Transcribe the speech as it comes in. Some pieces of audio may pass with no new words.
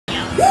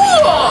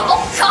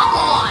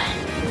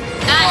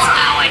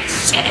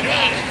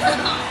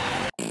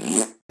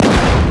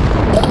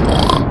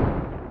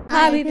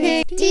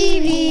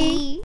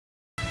HobbyPigTV.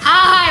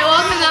 Hi,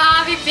 welcome to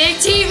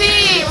HobbyPigTV.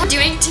 We're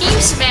doing Team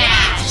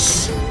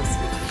Smash.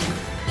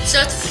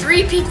 So it's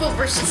 3 people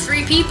versus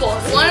 3 people.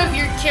 If one of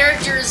your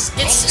characters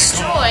gets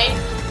destroyed,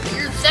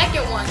 your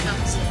second one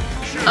comes in.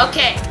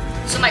 Okay,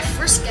 so my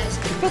first guy's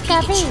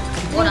Pikachu.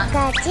 Hold on.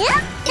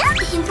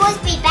 He's supposed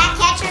to be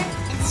Batcatcher,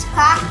 it's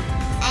Croc,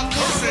 and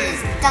this is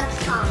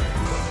Donkey Kong.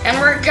 And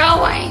we're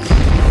going.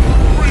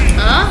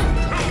 Huh?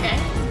 Okay.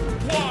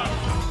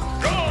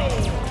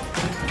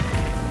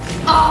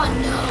 Oh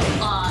no.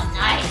 Oh,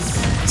 nice.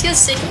 He's gonna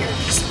sit here and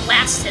just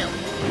blast him.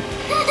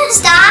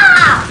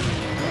 Stop!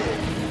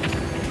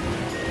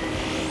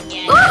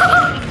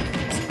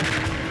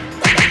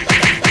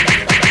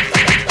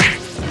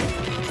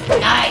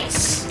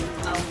 Nice.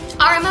 Oh.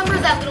 I remember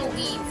that little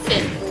Wii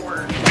Fit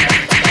board.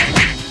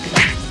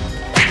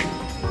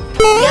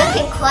 You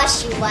can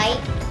crush you,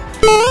 White.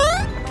 I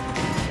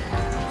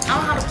don't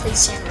know how to play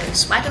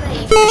Sanders. Why did I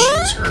even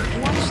choose her?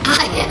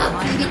 I am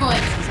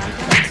annoying.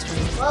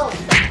 Whoa.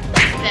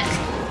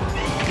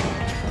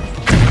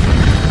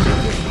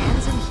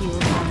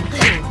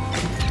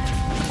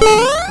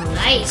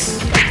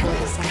 Nice.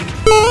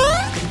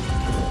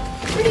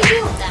 What do you do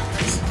with that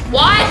person?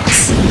 What?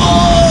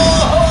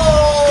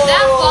 Oh!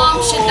 That bomb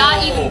should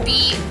not even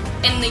be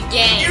in the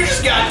game. You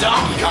just got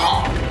Donkey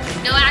Kong.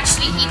 No,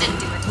 actually, he didn't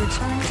do it.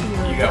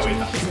 You got Wii.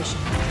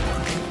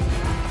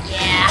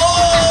 Yeah. Oh!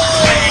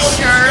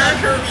 Sure. You got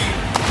Kirby.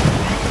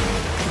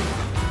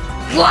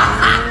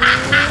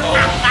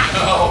 Oh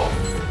no.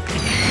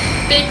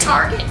 Big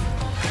target.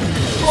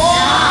 Oh!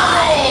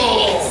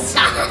 Nice.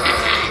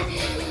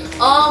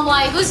 Oh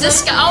my, who's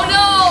this guy? Oh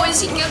no,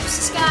 is he Gibbs,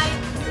 this guy?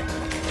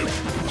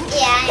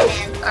 Yeah, I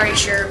am. Are you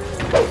sure?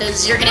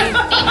 Because you're getting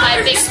beat by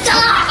a big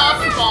puff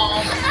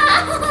ball.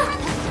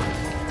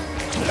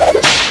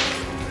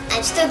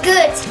 I'm still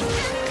good.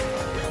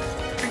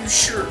 Are you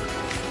sure?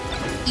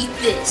 Eat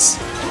this.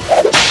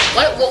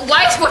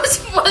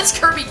 What's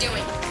Kirby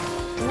doing?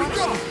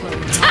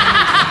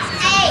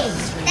 Hey,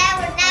 that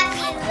would not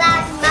be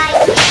last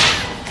night.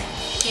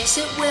 Yes,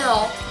 it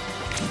will.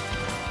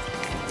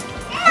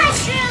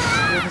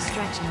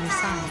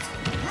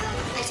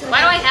 Why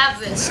do I have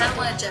this? I don't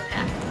want a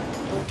jetpack.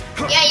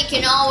 Yeah, you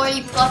can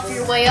already puff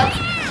your way up.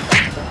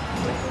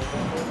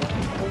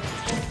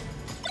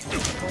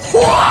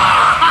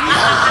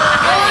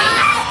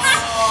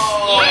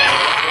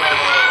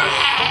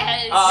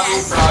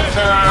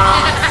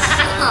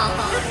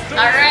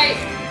 Alright.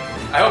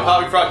 I hope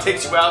HobbyPig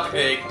takes you out,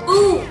 Pig.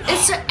 Ooh,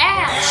 it's an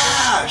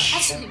Ash.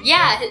 Ash.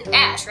 Yeah, it's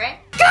Ash, right?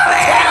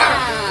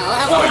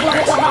 Oh, you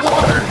guys are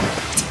water.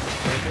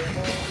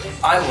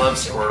 I love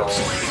Squirtle.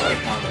 He's like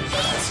one of the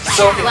best.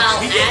 So if we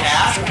get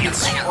Ash, we get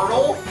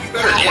Squirtle. You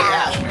better get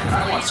Ash, man. I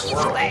want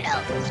Squirtle.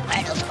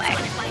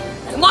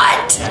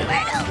 What?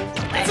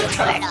 That's a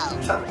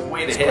tough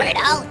way to hit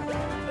on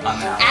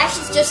that. Ash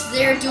is just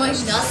there doing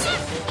nothing.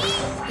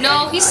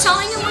 No, he's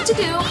telling him what to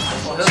do.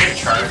 Well, he'll get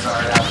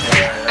Charizard out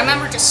there. I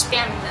remember just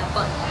spamming that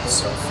button. It was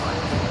so fun.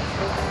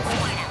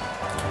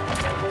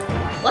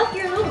 What?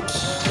 You're a little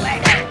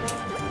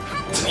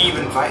It's an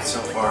even fight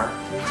so far.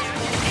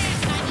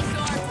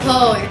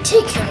 Oh, you're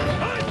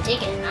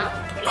taking it out.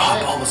 Oh,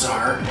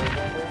 Bulbasaur.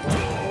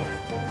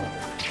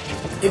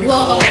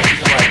 Whoa.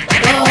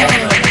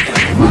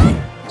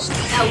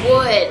 That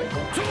would.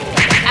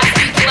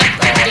 After you collect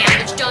the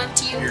damage done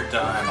to you. You're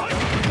done.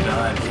 You're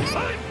done.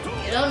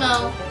 You don't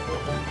know.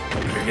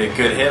 Better get a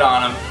good hit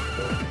on him.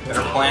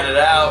 Better plan it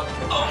out.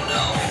 Oh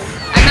no.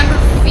 I remember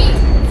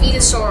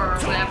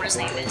Venusaur, or whatever his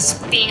name is,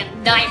 being a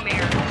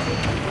nightmare.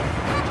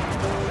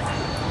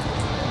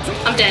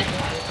 I'm dead.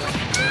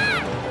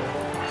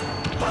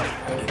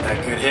 Get that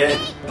good hit.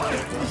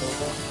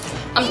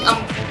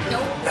 No.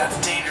 That's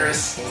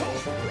dangerous.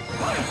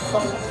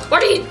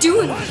 What are you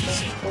doing? No,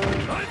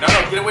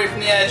 get away from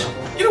the edge.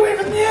 Get away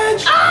from the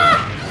edge.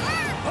 Ah!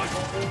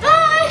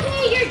 Ah,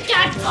 you're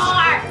done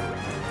for!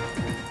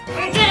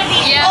 We're gonna be...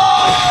 Yeah. Oh!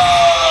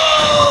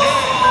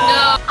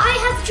 No. I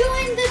have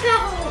joined the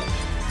battle.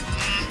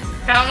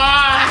 Come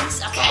on.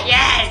 Okay.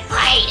 Yes.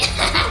 Fight.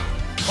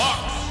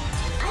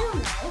 I don't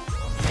know.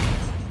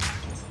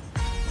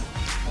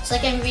 It's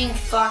like I'm being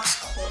Fox.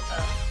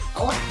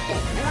 Oh,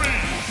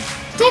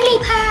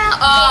 Jigglypuff.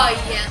 Oh,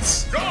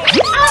 yes.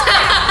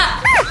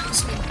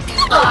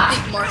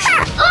 Big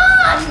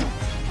marshmallow.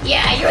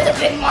 Yeah, you're the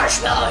big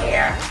marshmallow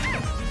here.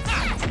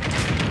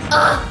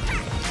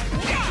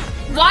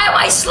 Why am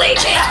I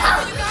sleeping?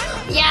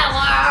 Yeah,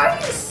 why are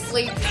you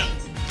sleeping?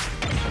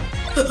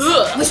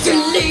 Mr.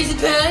 Lazy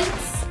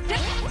Pants.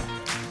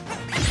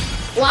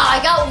 Wow, I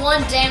got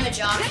 1 damage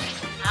on me.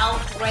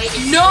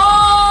 Outrageous. No!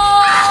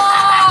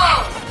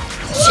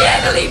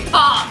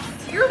 Jigglypuff!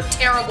 You're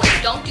terrible.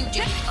 Don't do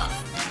Jigglypuff.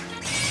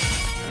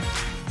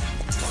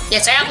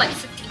 Yes, I have like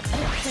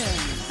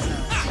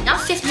 15.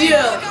 Not 15.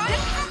 Yeah.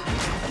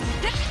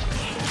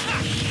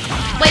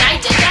 Wait, I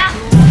did that?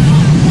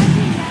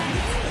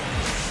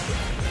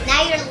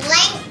 Now you're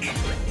Link.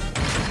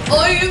 I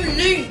am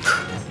Link.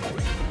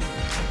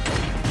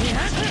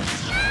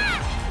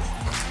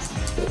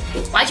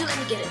 Why Why'd you let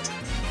me get it?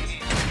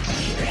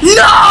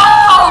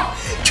 No!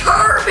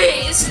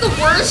 Kirby! This is the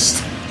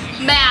worst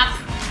map.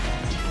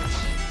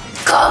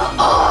 Come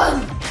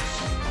on!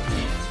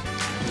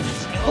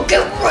 I'll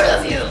get rid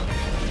of you!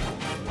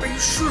 Are you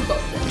sure about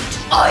that?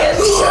 I am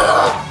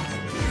sure!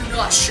 You're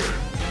not sure.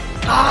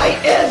 I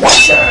am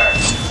sure!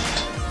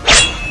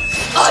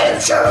 I am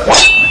sure!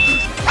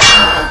 I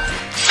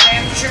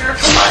am sure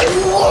for my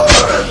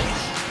word!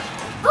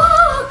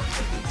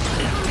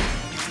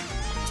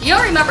 You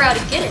don't remember how to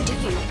get it, do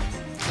you?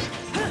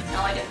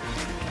 No, I don't.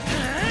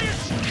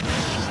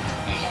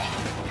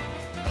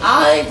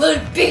 I will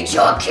beat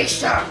your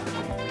kister!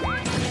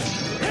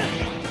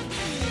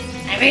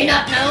 I may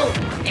not know,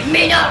 I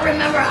may not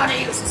remember how to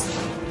use this.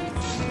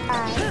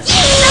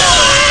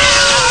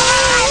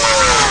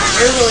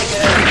 You're really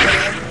good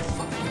at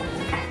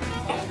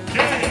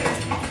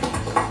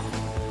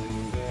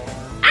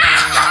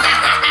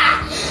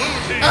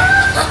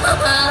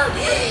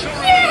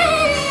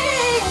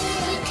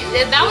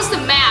That was the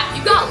map.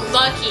 You got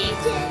lucky.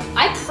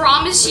 I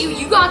promise you,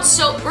 you got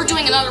so... We're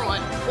doing another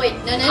one. Wait,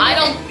 no. I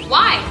don't...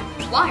 Why?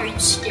 Why? Are you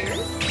scared?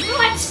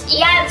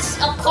 Yes,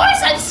 of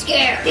course I'm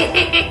scared.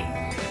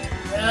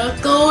 I'll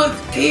go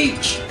with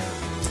Peach.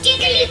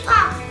 Giggly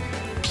pop.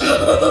 I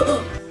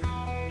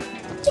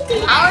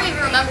don't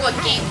even remember what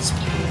game these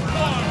people were.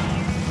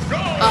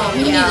 Oh,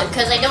 me neither,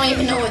 because I don't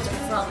even know what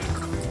they're from.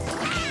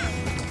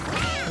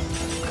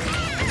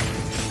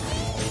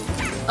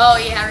 Oh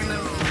yeah, I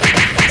remember.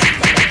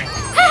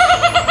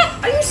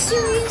 Are you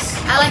serious?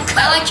 I like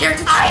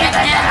characters. I am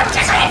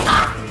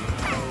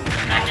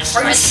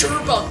Are you sure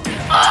about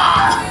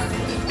that?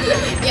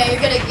 Yeah,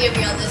 you're gonna give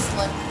me on this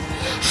one.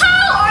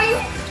 How are you?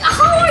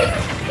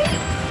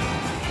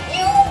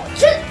 You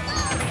just...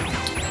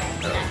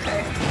 That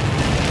card.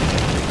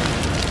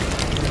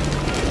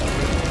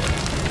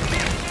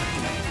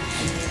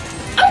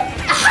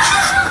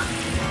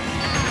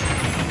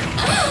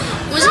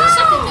 Was this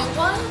like a new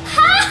one?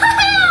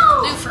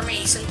 How? New for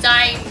me, since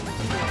I'm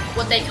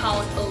what they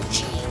call an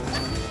OG.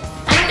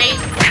 They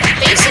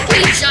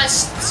basically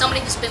just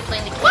somebody who's been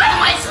playing the game. Why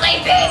am I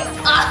sleeping?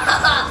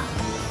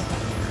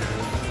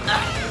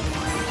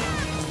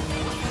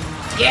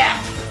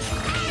 Yeah.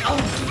 Oh,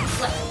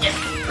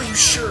 Are you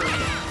sure?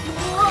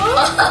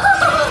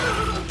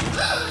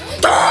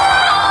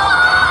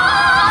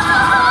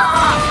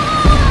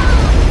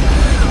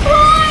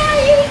 Why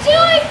are you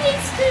doing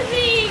this to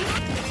me?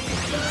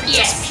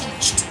 Yes.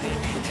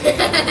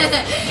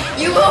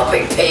 You won't be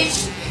Peach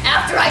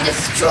after I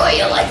destroy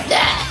you like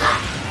that.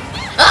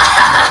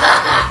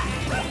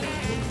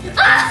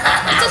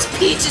 Because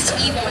Peach is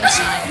evil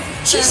inside.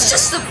 She's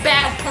just a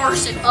bad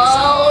person.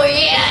 Oh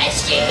yeah,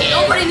 she is.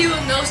 Nobody knew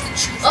who knows the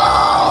truth.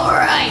 All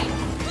right.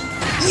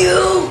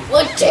 You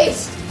will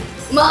taste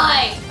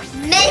my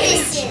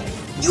Medicine.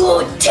 You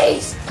will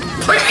taste.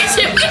 What are you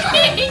doing?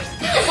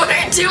 What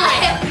are you doing? I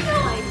have no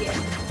idea.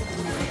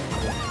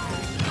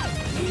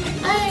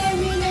 I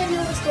mean, I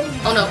know what's going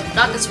on. Oh no,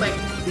 not this way.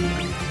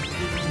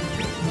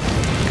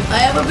 I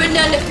have a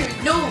banana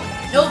peel.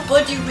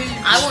 Nobody will.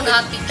 I will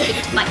not be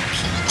kicked by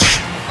Peach.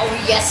 Oh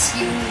yes,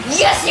 you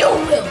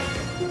will.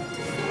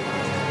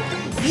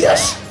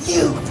 Yes,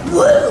 you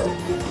will.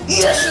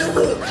 Yes, you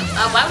will.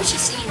 Why was she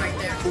singing right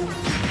there?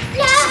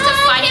 This is a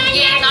fighting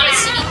game, not a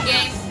singing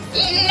game.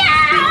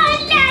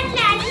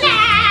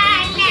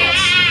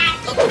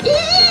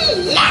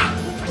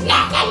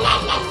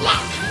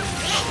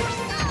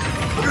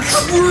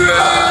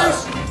 Trash.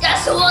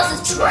 Yes, it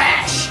was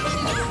trash.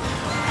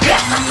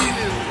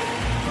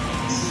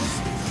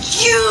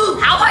 You.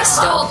 How am I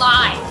still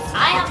alive?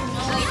 I have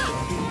no idea.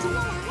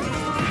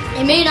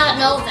 You may not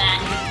know that,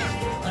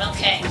 but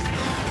okay.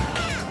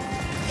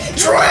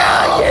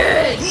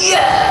 Dragon!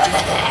 Yeah!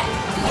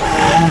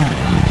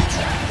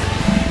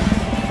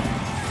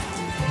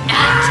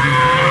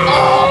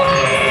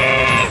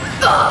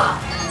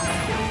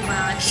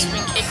 Wow, I just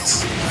been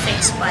kicked in the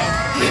face by a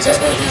Peach.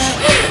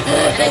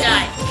 And I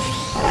died.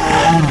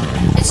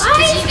 It's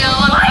because, you know,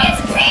 Why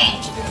is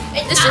Peach?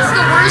 this is the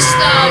worst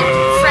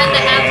friend to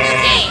have in the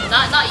game.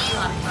 Not you,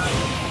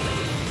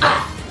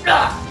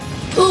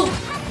 Who?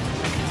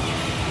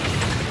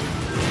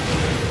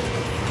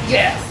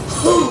 Yeah,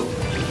 who?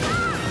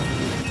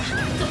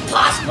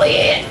 Possibly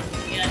it,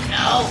 you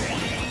know?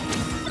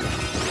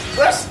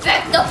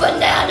 Respect the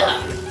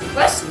banana!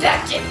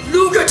 Respect it!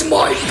 Look at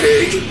my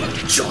big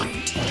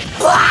giant.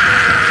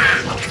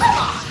 Come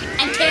on!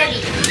 I'm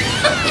Kirby.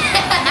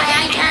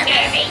 I'm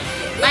Kirby!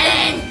 My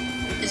name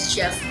is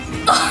Jeff.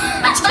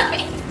 I'm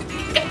sorry.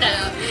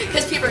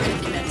 Because people are going to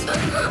think that's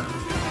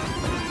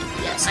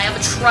Yes, I have a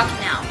truck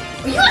now.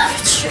 You have a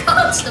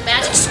truck? It's the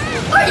magic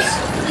school.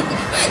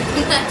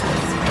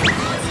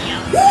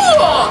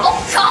 Oh,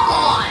 come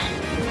on!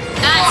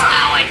 That's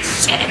how it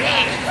should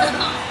be!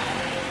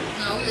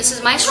 No, this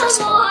is my Come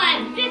stressful.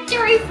 on,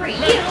 victory for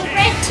you,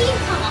 red team.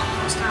 Come on.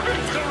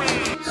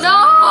 No!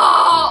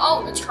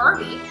 Oh, it's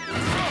Kirby.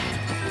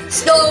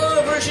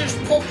 Star versus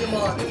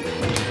Pokemon.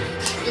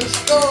 The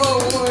Star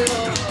Wars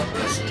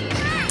versus...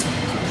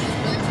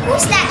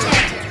 Who's that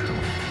character?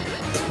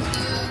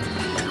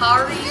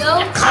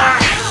 Lucario?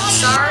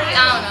 Sorry,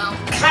 I don't know.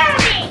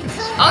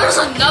 Oh, there's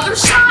another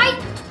side?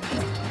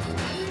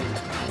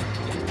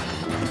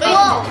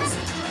 Whoa!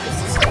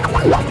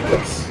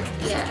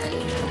 Yeah,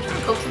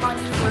 Pokemon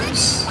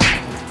Universe.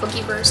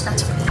 Pokeverse,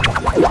 that's right.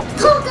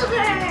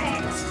 Pokeverse!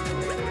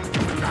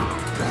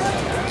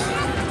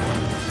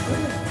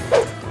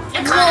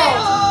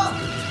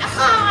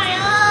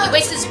 He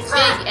wastes his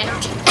big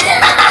energy.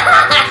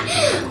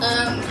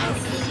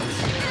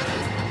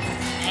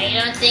 I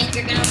don't think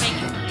you're gonna make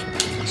it.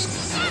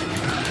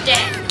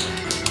 Dang.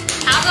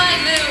 How do I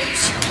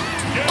lose?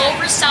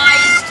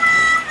 Oversized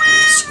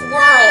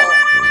squirrel.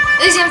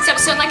 This is the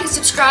episode. Like and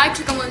subscribe.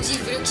 Click on one of these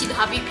videos to keep the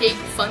HobbyPig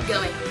fun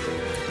going.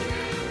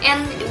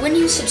 And when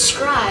you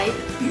subscribe,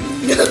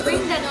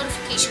 ring that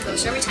notification bell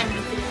so every time a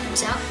new video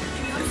comes out,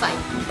 you're notified.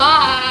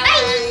 Bye.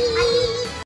 Bye.